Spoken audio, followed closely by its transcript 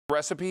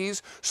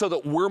recipes so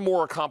that we're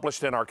more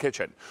accomplished in our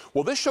kitchen.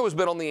 Well, this show has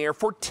been on the air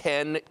for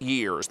 10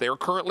 years. They are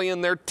currently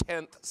in their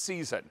 10th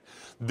season.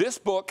 This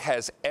book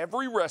has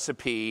every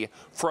recipe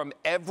from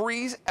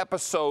every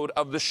episode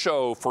of the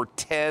show for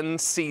 10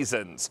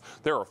 seasons.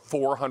 There are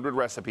 400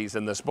 recipes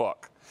in this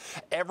book.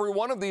 Every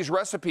one of these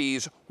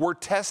recipes were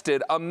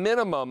tested a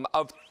minimum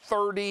of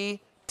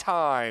 30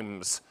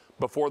 times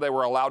before they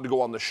were allowed to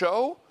go on the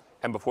show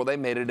and before they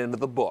made it into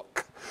the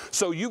book.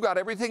 So you got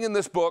everything in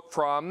this book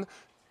from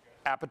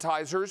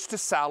appetizers to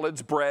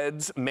salads,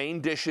 breads,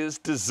 main dishes,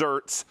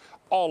 desserts,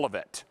 all of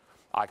it.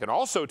 I can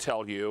also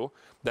tell you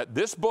that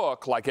this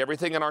book, like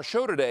everything in our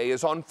show today,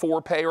 is on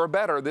 4-pay or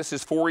better. This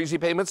is 4 easy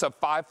payments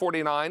of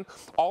 $549.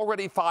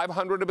 Already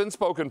 500 have been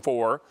spoken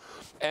for.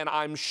 And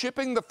I'm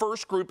shipping the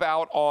first group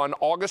out on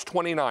August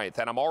 29th.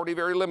 And I'm already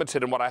very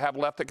limited in what I have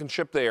left that can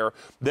ship there.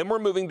 Then we're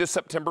moving to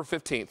September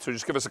 15th. So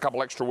just give us a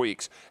couple extra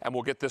weeks and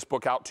we'll get this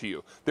book out to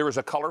you. There is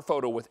a color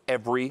photo with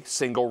every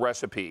single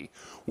recipe.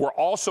 We're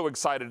also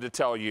excited to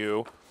tell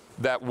you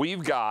that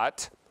we've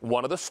got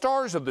one of the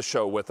stars of the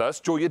show with us.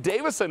 Julia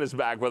Davison is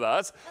back with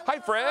us. Hi,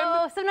 friend.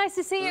 Oh, so nice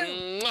to see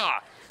you. Mwah.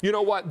 You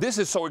know what? This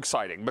is so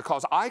exciting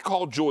because I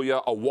call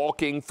Julia a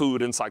walking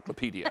food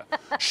encyclopedia.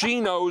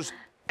 She knows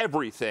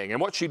everything,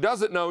 and what she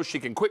doesn't know, she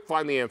can quick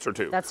find the answer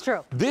to. That's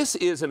true. This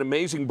is an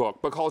amazing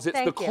book because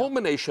it's the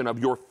culmination of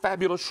your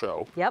fabulous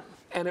show. Yep.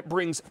 And it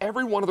brings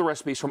every one of the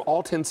recipes from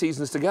all 10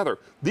 seasons together.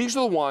 These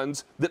are the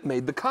ones that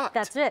made the cut.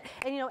 That's it.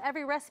 And you know,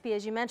 every recipe,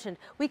 as you mentioned,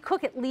 we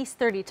cook at least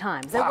 30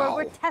 times. Wow. And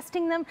we're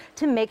testing them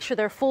to make sure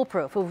they're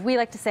foolproof. We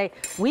like to say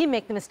we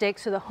make the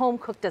mistakes so the home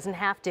cook doesn't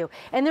have to.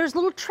 And there's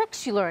little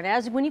tricks you learn.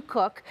 As when you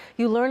cook,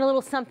 you learn a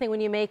little something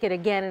when you make it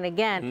again and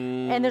again.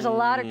 And there's a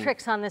lot of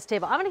tricks on this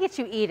table. I'm going to get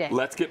you eating.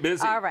 Let's get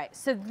busy. All right.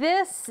 So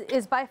this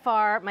is by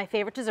far my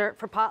favorite dessert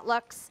for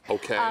potlucks.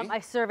 Okay. I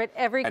serve it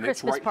every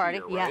Christmas party.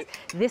 Here, right?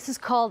 Yes. This is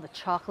called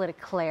the chocolate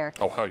eclair.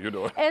 Oh, how you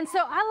doing? And so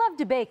I love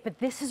to bake, but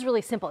this is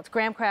really simple. It's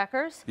graham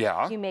crackers.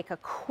 Yeah. You make a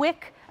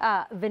quick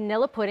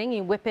vanilla pudding.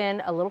 You whip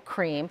in a little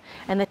cream,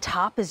 and the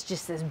top is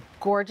just this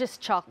gorgeous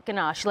chocolate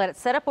ganache. You let it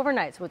set up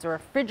overnight, so it's a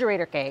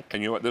refrigerator cake.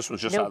 And you know what? This was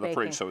just out of the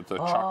fridge, so the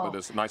chocolate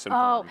is nice and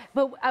firm. firm.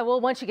 But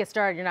well, once you get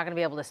started, you're not going to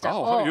be able to stop.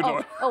 Oh, how you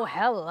doing? Oh,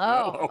 hello.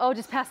 Hello. Oh,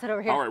 just pass it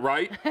over here. All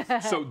right,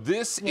 right? So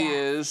this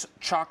is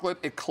chocolate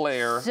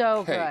eclair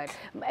so cake.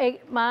 Good.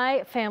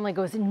 My family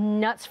goes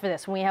nuts for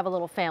this when we have a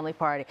little family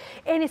party.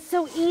 And it's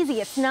so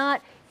easy. It's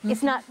not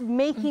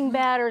making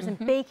batters and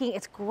baking.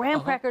 It's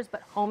graham crackers,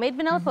 but homemade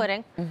vanilla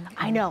pudding.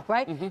 I know,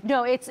 right?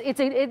 No, it's a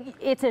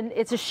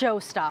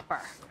showstopper.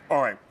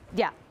 All right.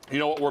 Yeah. You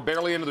know what? We're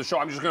barely into the show.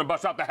 I'm just going to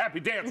bust out the happy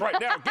dance right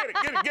now. Get it,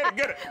 get it, get it,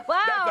 get it.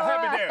 Wow. That's the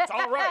happy dance.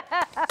 All right.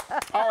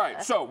 All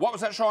right. So what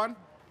was that, Sean?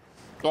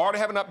 I already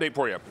have an update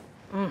for you.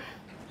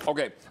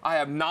 Okay. I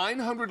have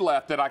 900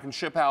 left that I can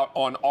ship out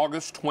on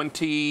August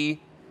 29th.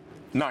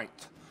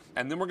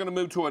 And then we're going to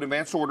move to an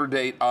advanced order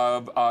date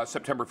of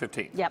September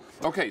 15th. Yep.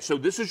 Okay, so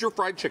this is your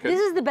fried chicken.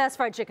 This is the best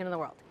fried chicken in the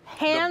world.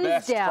 Hands down. The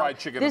best fried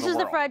chicken in the world. This is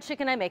the fried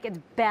chicken I make. It's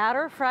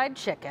batter fried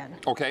chicken.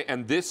 Okay,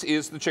 and this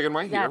is the chicken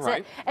right here, That's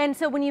right? it. And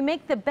so when you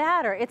make the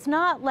batter, it's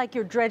not like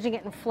you're dredging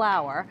it in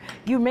flour.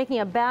 You're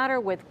making a batter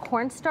with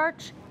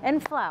cornstarch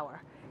and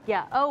flour.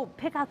 Yeah. Oh,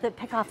 pick off this.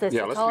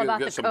 Yeah, It's all about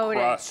the coating.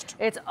 Crust.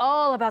 It's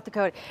all about the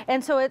coating.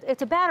 And so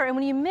it's a batter. And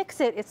when you mix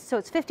it, it's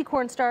 50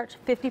 cornstarch,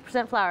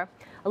 50% flour.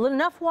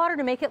 Enough water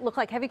to make it look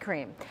like heavy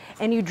cream.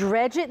 And you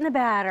dredge it in the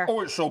batter.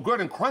 Oh, it's so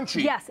good and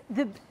crunchy. Yes.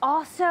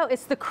 Also,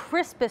 it's the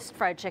crispest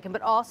fried chicken,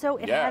 but also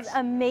it has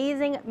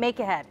amazing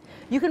make-ahead.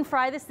 You can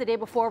fry this the day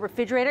before,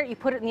 refrigerator, you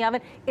put it in the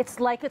oven, it's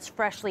like it's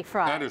freshly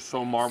fried. That is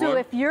so marvelous. So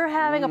if you're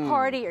having a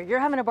party or you're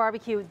having a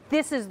barbecue,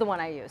 this is the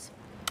one I use.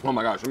 Oh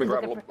my gosh, let me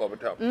grab a little of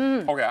it.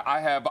 Okay, I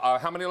have,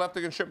 how many left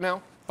that can ship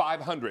now?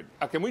 500.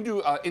 Can we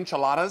do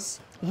enchiladas?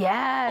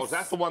 Yes. Oh,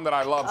 that's the one that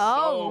I love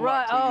so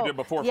much that you did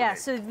before for me.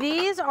 So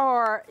these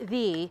are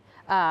the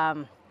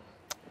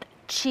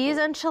cheese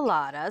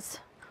enchiladas.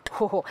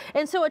 Oh.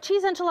 And so a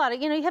cheese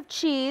enchilada, you know, you have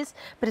cheese,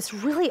 but it's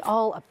really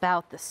all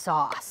about the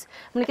sauce.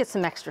 I'm gonna get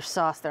some extra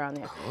sauce there on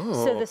there. Oh.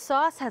 So the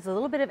sauce has a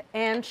little bit of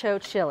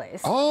ancho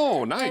chilies.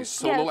 Oh, nice.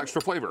 So a little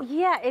extra flavor.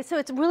 Yeah, so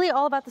it's really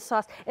all about the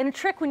sauce. And a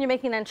trick when you're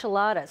making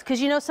enchiladas,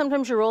 because you know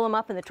sometimes you roll them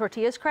up and the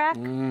tortillas crack.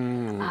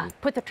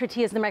 Put the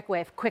tortillas in the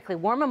microwave quickly.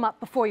 Warm them up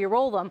before you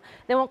roll them.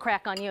 They won't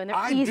crack on you, and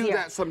they're easier. I do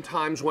that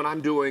sometimes when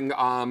I'm doing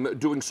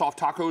soft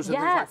tacos and things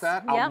like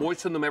that. I'll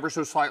moisten them ever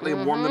so slightly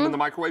and warm them in the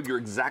microwave. You're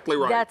exactly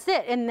right. That's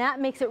it. And that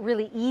makes it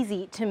really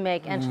easy to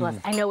make enchiladas.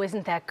 I know,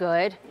 isn't that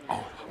good?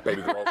 Oh,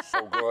 baby girl,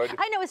 so good.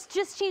 I know, it's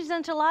just cheese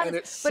enchiladas, and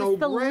it's but it's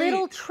the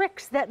little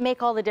tricks that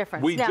make all the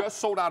difference. We just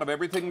sold out of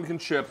everything we can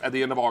ship at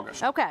the end of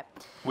August. Okay.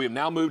 We have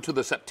now moved to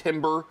the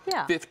September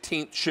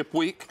 15th ship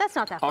week. That's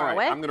not that far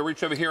away. I'm going to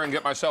reach over here and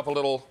get myself a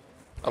little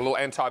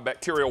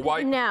antibacterial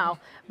wipe. Now,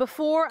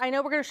 before, I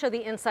know we're going to show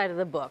the inside of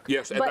the book.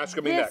 Yes, and that's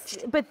going to be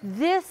next. But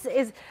this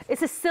is,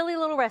 it's a silly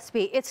little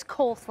recipe. It's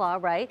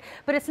coleslaw, right?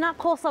 But it's not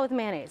coleslaw with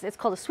mayonnaise. It's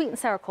called a sweet and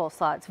sour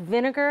coleslaw. It's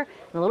vinegar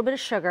and a little bit of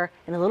sugar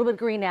and a little bit of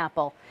green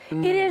apple.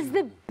 It is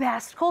the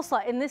best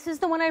coleslaw, and this is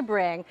the one I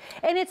bring.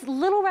 And it's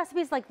little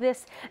recipes like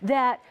this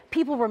that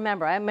people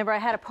remember. I remember I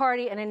had a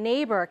party and a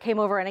neighbor came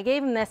over and I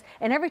gave him this,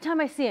 and every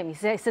time I see him, he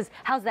says,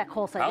 how's that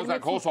coleslaw? How's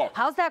that coleslaw?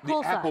 How's that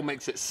coleslaw? The apple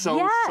makes it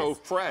so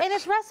fresh. And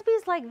it's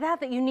recipes like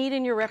that you need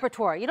in your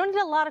repertoire. You don't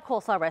need a lot of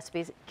coleslaw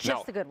recipes,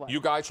 just now, the good ones.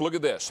 You guys, look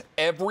at this.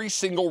 Every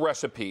single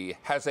recipe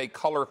has a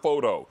color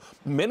photo.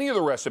 Many of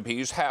the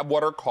recipes have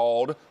what are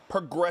called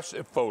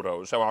progressive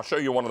photos, and I'll show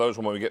you one of those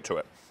when we get to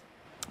it,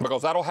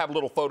 because that'll have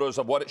little photos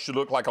of what it should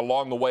look like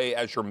along the way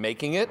as you're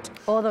making it.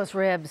 Oh, those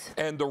ribs.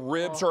 And the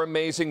ribs are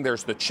amazing.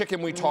 There's the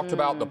chicken we talked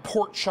about, the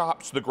pork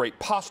chops, the great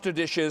pasta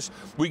dishes.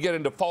 We get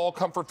into fall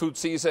comfort food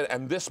season,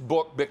 and this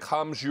book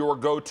becomes your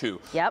go-to.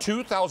 Yep.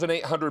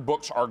 2,800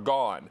 books are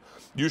gone.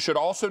 You should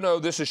also know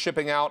this is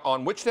shipping out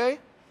on which day?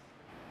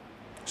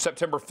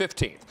 September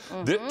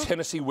 15th. The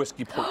Tennessee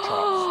whiskey pork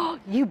chops.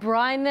 You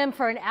brine them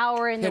for an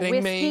hour in the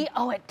whiskey. Me?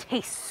 Oh, it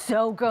tastes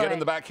so good. Get in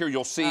the back here.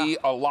 You'll see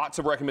lots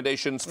of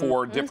recommendations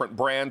for different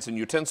brands and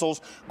utensils.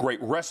 Great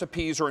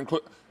recipes are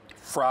included.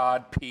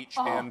 Fried peach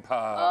and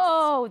pie.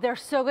 Oh, they're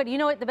so good. You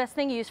know what? The best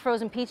thing, you use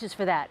frozen peaches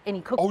for that. And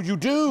you cook. Oh, you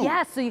do?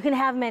 Yes, so you can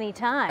have them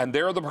anytime. And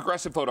there are the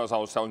progressive photos I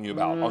was telling you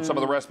about on some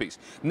of the recipes.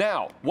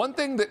 Now, one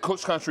thing that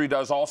Cook's Country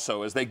does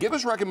also is they give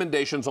us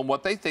recommendations on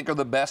what they think are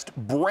the best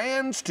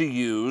brands to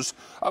use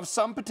of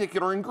some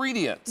particular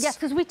ingredients. Yes,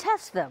 because we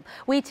test them.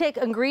 We take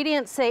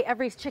ingredients, say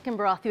every chicken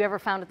broth you ever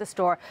found at the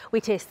store. We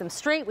taste them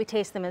straight, we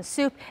taste them in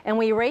soup, and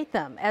we rate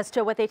them as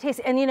to what they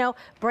taste. And you know,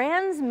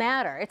 brands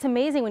matter. It's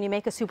amazing when you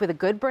make a soup with a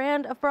good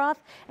brand of broth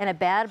and a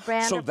bad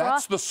brand of broth. So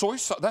that's the soy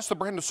sauce. That's the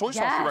brand of soy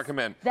sauce you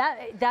recommend.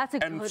 That's a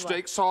good one. And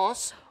steak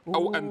sauce. Ooh.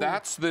 Oh, and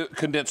that's the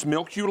condensed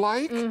milk you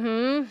like.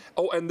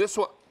 Oh, and this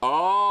one.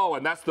 Oh,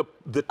 and that's the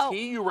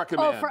tea you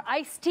recommend. Oh, for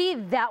iced tea,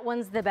 that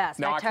one's the best.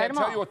 Now, I can't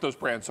tell you what those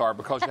brands are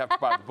because you have to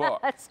buy the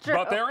book. That's true.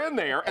 But they're in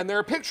there, and there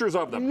are pictures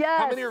of them.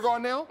 Yes. How many are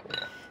gone now?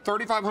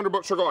 3,500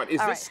 books are gone.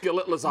 Is this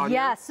skillet lasagna?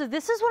 Yeah, so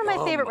this is one of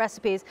my favorite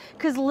recipes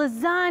because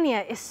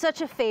lasagna is such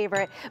a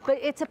favorite, but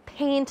it's a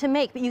pain to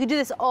make. But you can do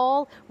this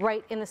all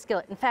right in the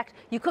skillet. In fact,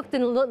 you cook the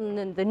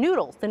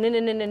noodles, the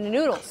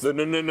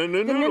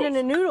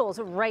noodles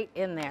right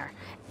in there.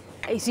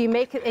 So you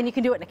make it, and you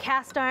can do it in a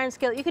cast iron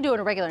skillet. You can do it in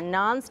a regular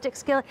non-stick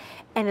skillet,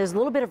 and there's a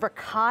little bit of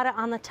ricotta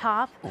on the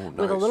top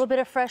with a little bit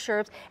of fresh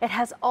herbs. It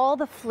has all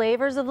the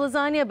flavors of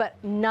lasagna,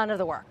 but none of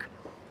the work.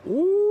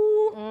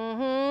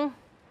 Ooh.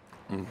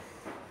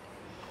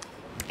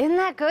 Isn't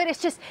that good?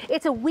 It's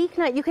a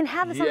weeknight. You can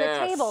have this on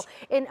the table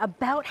in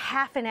about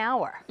half an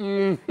hour,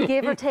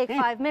 give or take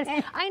 5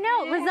 minutes. I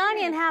know,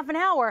 lasagna in half an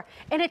hour,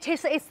 and it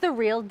tastes like it's the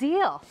real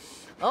deal.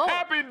 Oh.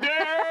 Happy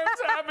dance,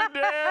 happy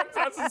dance.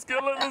 That's a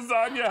skillet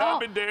lasagna,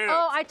 happy dance.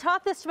 Oh, I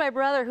taught this to my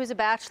brother who's a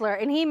bachelor,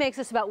 and he makes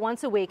this about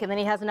once a week, and then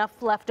he has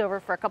enough left over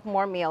for a couple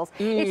more meals.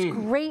 It's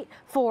great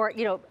for,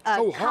 you know,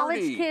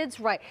 college kids,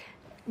 right.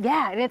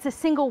 Yeah, and it's a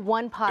single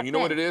one-pot And you know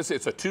what it is?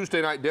 It's a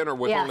Tuesday night dinner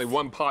with only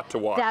one pot to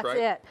wash, right? That's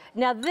it.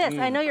 Now this,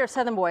 I know you're a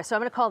Southern boy, so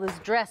I'm going to call this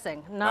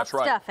dressing, not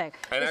stuffing.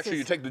 And actually,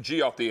 you take the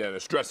G off the end.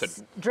 It's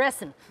dressing.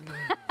 Dressing.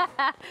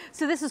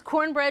 So this is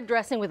cornbread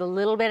dressing with a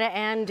little bit of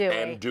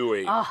andouille.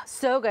 Andouille. Oh,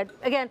 so good.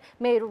 Again,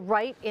 made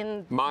right in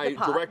the pot. My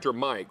director,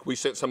 Mike, we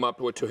sent some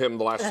up to him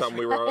the last time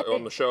we were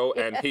on the show,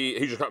 and he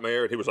just got my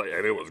ear, and he was like,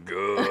 and it was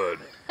good.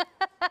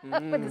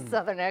 With a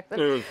Southern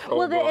accent.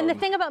 Well, and the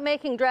thing about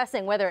making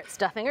dressing, whether it's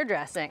stuffing or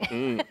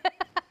dressing,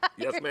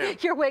 yes, ma'am.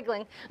 You're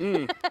wiggling.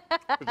 It's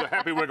a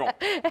happy wiggle.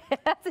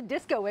 That's a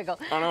disco wiggle.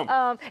 I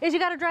know. Is you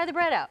got to dry the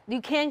bread out.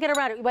 You can't get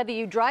around it. Whether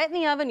you dry it in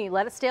the oven, you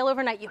let it stale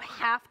overnight, you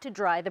have to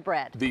dry the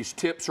bread. These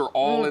tips are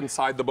all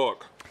inside the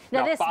book.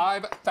 Now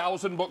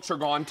 5,000 books are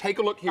gone. Take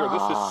a look here.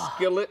 This is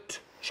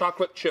skillet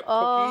chocolate chip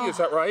cookie, is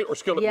that right? Or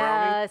skillet brownie?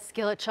 Yeah,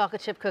 skillet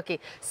chocolate chip cookie.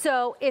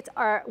 So it's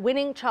our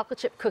winning chocolate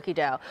chip cookie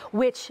dough,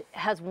 which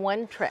has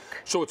one trick.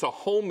 So it's a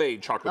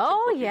homemade chocolate chip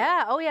cookie.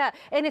 Oh yeah.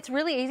 And it's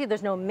really easy.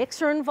 There's no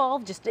mixer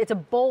involved, just it's a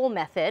bowl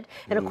method.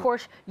 And of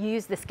course, you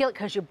use the skillet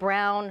because you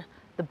brown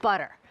the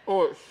butter.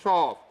 Oh, it's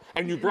soft.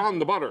 And you brown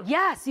the butter.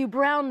 Yes, you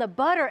brown the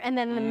butter, and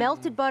then the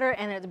melted butter,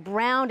 and it's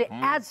browned. It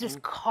adds this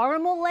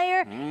caramel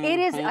layer. It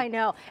is, I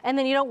know. And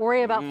then you don't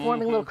worry about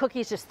forming little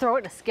cookies. Just throw it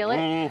in a skillet.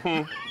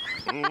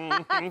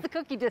 That's the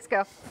cookie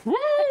disco. Woo!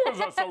 Is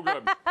that so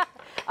good?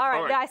 All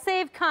right, now I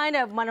saved kind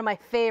of one of my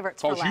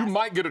favorites for last. You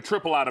might get a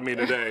triple out of me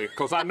today,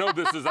 because I know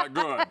this is that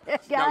good.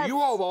 Yes. Now,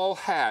 you all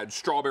had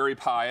strawberry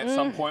pie at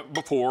some point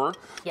before.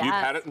 Yes. You've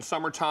had it in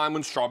summertime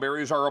when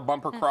strawberries are a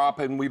bumper crop,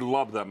 and we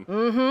love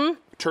them.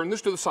 Turn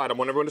this to the side. I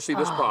want everyone to see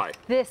this pie.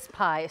 This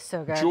pie is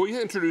so good. Julia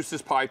introduced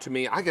this pie to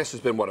me, I guess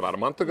it's been, what, about a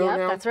month ago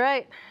now? That's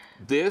right.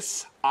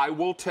 This, I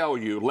will tell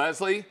you,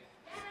 Leslie,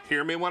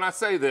 hear me when I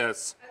say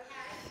this,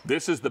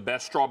 This is the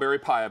best strawberry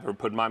pie I've ever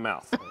put in my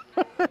mouth.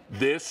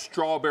 This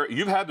strawberry,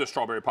 you've had this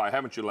strawberry pie,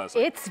 haven't you,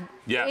 Leslie? It is.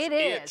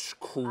 It's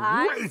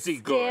crazy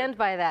good. I stand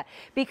by that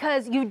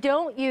because you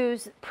don't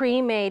use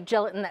pre-made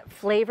gelatin that's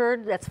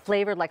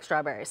flavored like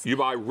strawberries. You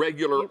buy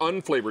regular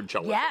unflavored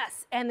gelatin.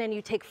 Yes, and then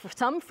you take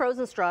some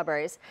frozen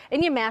strawberries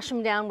and you mash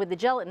them down with the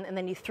gelatin and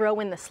then you throw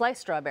in the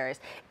sliced strawberries.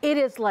 It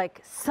is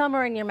like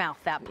summer in your mouth,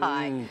 that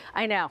pie.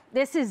 I know.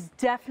 This is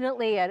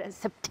definitely a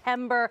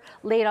September,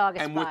 late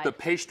August And pie. with the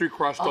pastry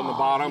crust on the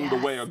bottom, the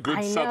way a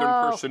good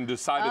Southern person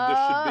decided this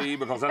should be,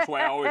 because that's the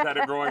way I always had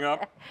it growing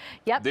up.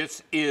 Yep.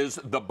 This is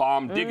the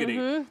bomb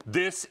diggity.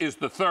 This is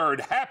the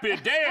third happy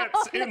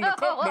dance in the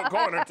cookbook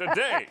corner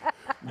today.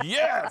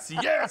 Yes,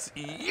 yes,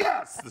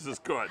 yes. This is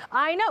good.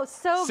 I know,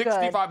 so good.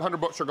 6,500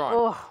 books are gone.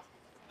 Oh.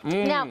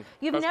 Now,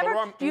 you've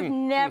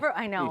never,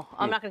 I know,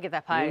 I'm not going to get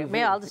that pie.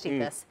 Maybe I'll just eat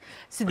this.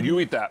 So, you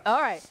eat that.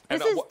 All right.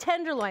 This is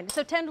tenderloin.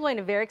 So tenderloin,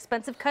 a very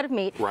expensive cut of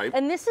meat. Right.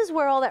 And this is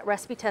where all that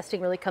recipe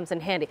testing really comes in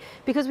handy.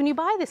 Because when you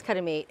buy this cut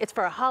of meat, it's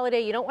for a holiday.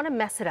 You don't want to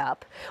mess it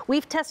up.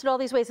 We've tested all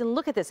these ways, and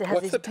look at this. It has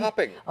What's the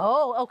topping?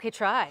 Oh, okay,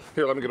 try.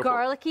 Here, let me get a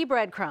garlicky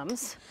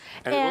breadcrumbs.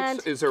 And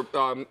it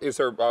looks, is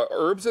there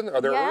herbs in there?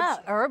 Are there herbs? Yeah,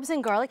 herbs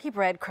and garlicky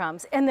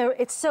breadcrumbs. And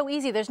it's so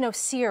easy. There's no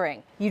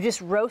searing. You just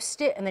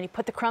roast it, and then you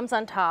put the crumbs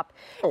on top.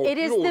 Oh, it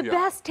is the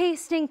best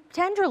tasting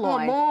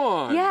tenderloin. Come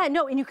on. Yeah,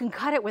 no, and you can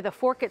cut it with a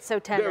fork. It's so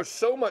tender. There's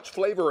so much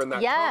flavor in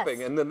that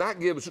topping, and then that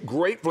gives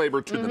great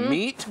flavor to the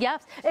meat.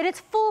 Yes, and it's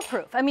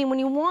foolproof. I mean, when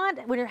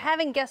you're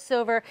having guests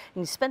over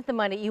and you spent the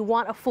money, you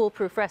want a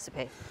foolproof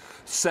recipe.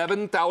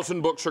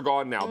 7,000 books are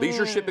gone now. These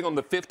are shipping on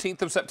the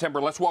 15th of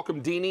September. Let's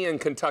welcome Deanie in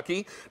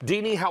Kentucky.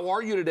 Deanie, how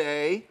are you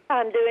today?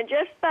 I'm doing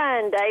just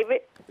fine,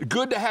 David.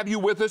 Good to have you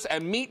with us,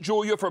 and meet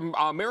Julia from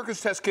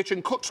America's Test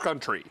Kitchen, Cook's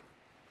Country.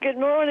 Good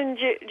morning,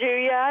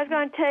 Julia. I was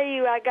going to tell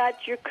you I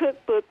got your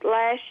cookbook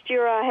last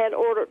year. I had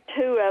ordered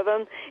 2 of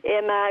them,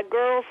 and my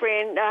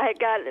girlfriend, I had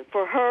got it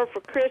for her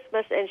for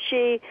Christmas, and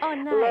she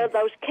loved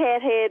those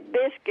cat head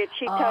biscuits.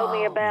 She told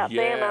me about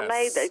them. I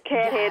made the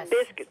cat head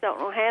biscuits I don't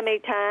know how many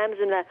times,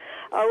 and the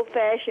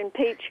old-fashioned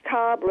peach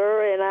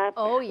cobbler, and I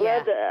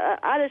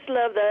I just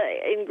love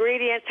the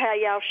ingredients, how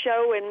y'all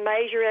show and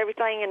measure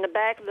everything in the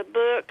back of the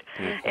book.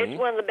 It's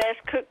one of the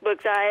best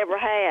cookbooks I ever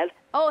had.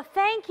 Oh,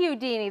 thank you,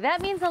 Deanie.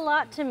 That means a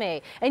lot to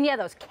me. And yeah,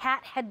 those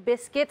cat head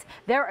biscuits,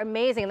 they're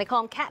amazing. And they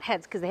call them cat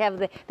heads because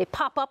they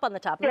pop up on the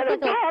top. Yeah, they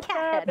look like a cat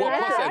head. Well,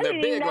 plus, and they're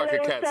big like a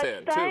cat's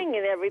head, too. And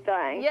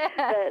everything. Yeah.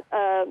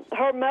 But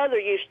her mother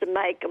used to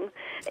make them.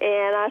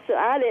 And I said,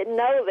 I didn't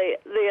know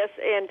this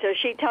until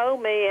she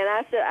told me. And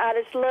I said,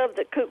 I just love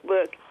the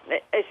cookbook.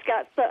 It's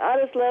got, I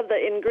just love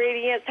the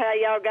ingredients, how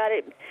y'all got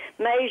it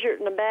measured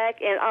in the back,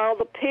 and all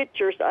the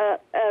pictures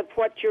of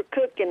what you're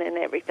cooking and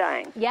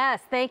everything.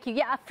 Yes, thank you.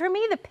 Yeah, for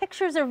me, the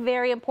pictures are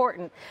very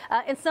important.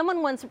 And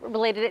someone once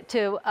related it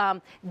to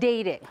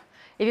dating.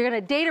 If you're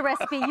going to date a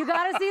recipe, you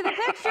got to see the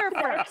picture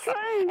first.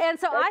 And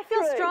so I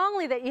feel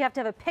strongly that you have to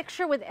have a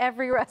picture with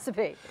every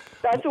recipe.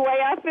 That's the way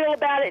I feel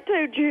about it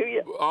too,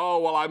 Julia. Oh,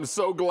 well, I'm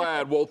so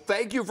glad. Well,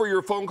 thank you for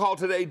your phone call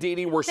today,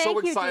 Deanie. We're so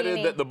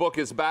excited that the book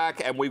is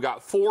back, and we've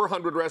got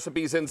 400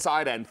 recipes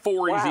inside and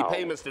 4 easy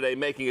payments today,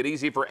 making it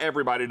easy for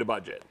everybody to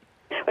budget.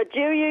 But,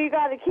 Julia, you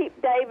got to keep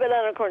David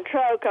under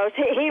control because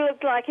he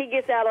looks like he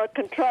gets out of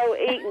control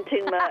eating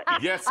too much.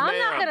 Yes, ma'am. I'm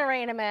not going to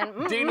rein him in.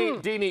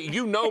 Deanie,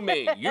 you know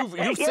me. You've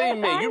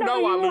seen me. You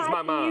know I lose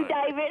my mind. You,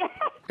 David.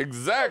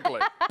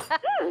 Exactly.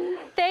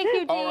 Thank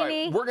you, Deanie. All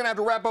right, we're going to have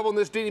to wrap up on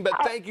this, Deanie, but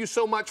thank you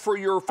so much for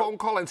your phone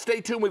call, and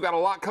stay tuned. We've got a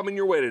lot coming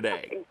your way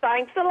today.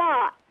 Thanks a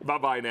lot.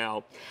 Bye-bye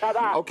now.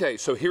 Bye-bye. Okay,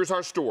 so here's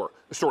our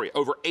story.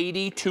 Over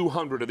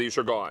 8,200 of these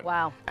are gone.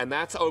 Wow. And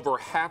that's over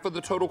half of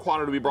the total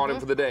quantity we brought in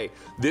for the day.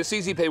 This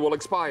Easy Pay will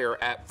expire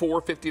at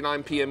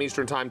 4:59 p.m.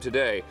 Eastern Time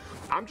today.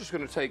 I'm just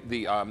going to take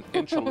the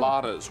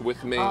enchiladas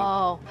with me.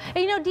 Oh. And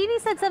you know, Deanie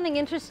said something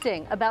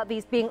interesting about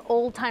these being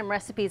old-time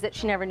recipes that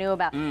she never knew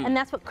about. And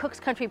that's what Cook's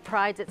Country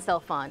prides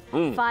itself on,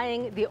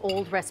 finding the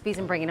old recipes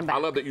and bringing them back. I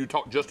love that you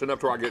talk just enough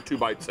till I get 2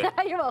 bites in.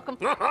 You're welcome.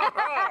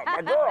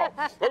 My girl.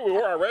 Look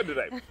where I read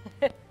today.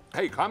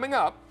 Hey, coming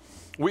up,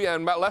 we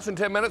in about less than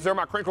 10 minutes, there are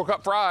my crinkle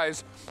cut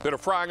fries that are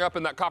frying up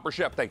in that Copper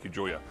Chef. Thank you,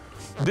 Julia.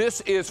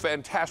 This is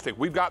fantastic.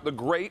 We've got the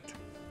great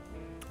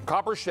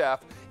Copper Chef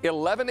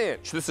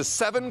 11-inch. This is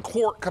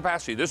 7-quart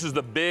capacity. This is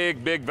the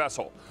big, big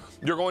vessel.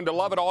 You're going to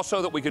love it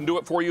also that we can do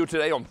it for you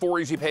today on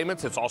 4 easy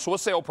payments. It's also a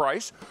sale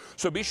price.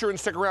 So be sure and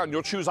stick around.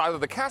 You'll choose either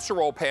the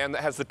casserole pan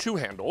that has the 2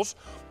 handles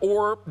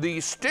or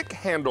the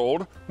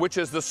stick-handled, which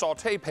is the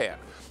saute pan.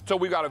 So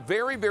we've got a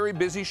very, very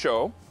busy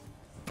show.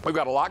 We've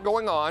got a lot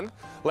going on.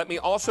 Let me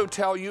also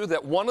tell you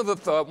that one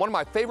of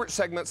my favorite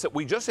segments that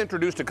we just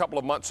introduced a couple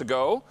of months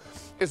ago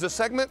is a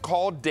segment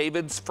called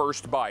David's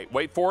First Bite.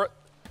 Wait for it.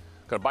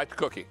 Gonna bite the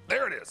cookie.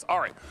 There it is. All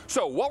right.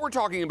 So what we're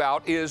talking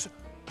about is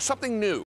something new.